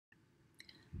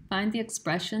Find the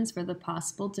expressions for the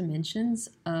possible dimensions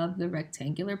of the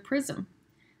rectangular prism.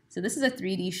 So this is a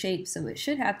 3D shape, so it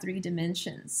should have 3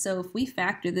 dimensions. So if we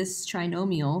factor this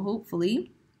trinomial,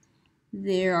 hopefully,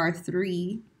 there are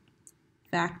 3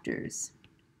 factors.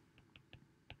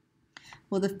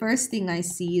 Well, the first thing I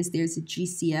see is there's a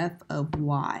GCF of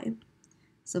y.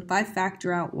 So if I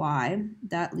factor out y,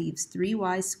 that leaves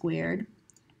 3y squared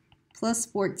plus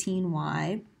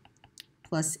 14y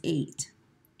plus 8.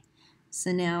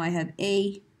 So now I have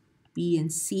a, b,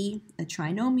 and c, a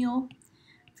trinomial.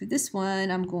 For this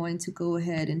one, I'm going to go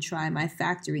ahead and try my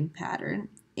factoring pattern.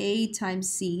 A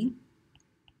times c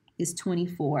is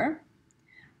 24.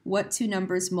 What two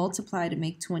numbers multiply to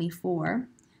make 24,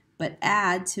 but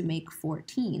add to make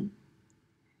 14?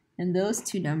 And those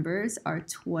two numbers are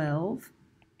 12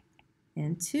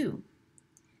 and 2.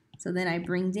 So then I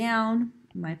bring down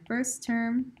my first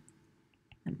term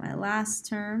and my last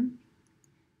term.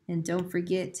 And don't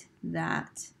forget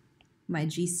that my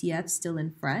GCF is still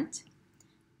in front.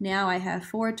 Now I have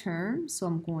 4 terms, so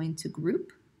I'm going to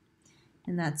group.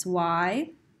 And that's y.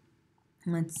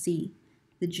 Let's see.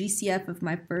 The GCF of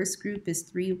my first group is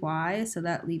 3y, so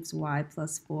that leaves y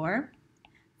plus 4.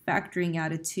 Factoring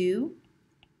out a 2,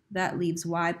 that leaves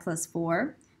y plus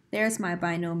 4. There's my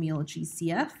binomial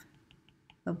GCF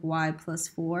of y plus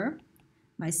 4.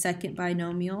 My second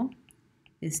binomial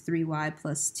is 3y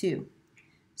plus 2.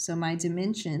 So my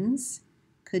dimensions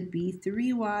could be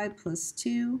 3y plus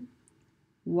 2,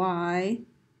 y,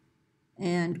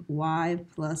 and y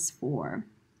plus 4.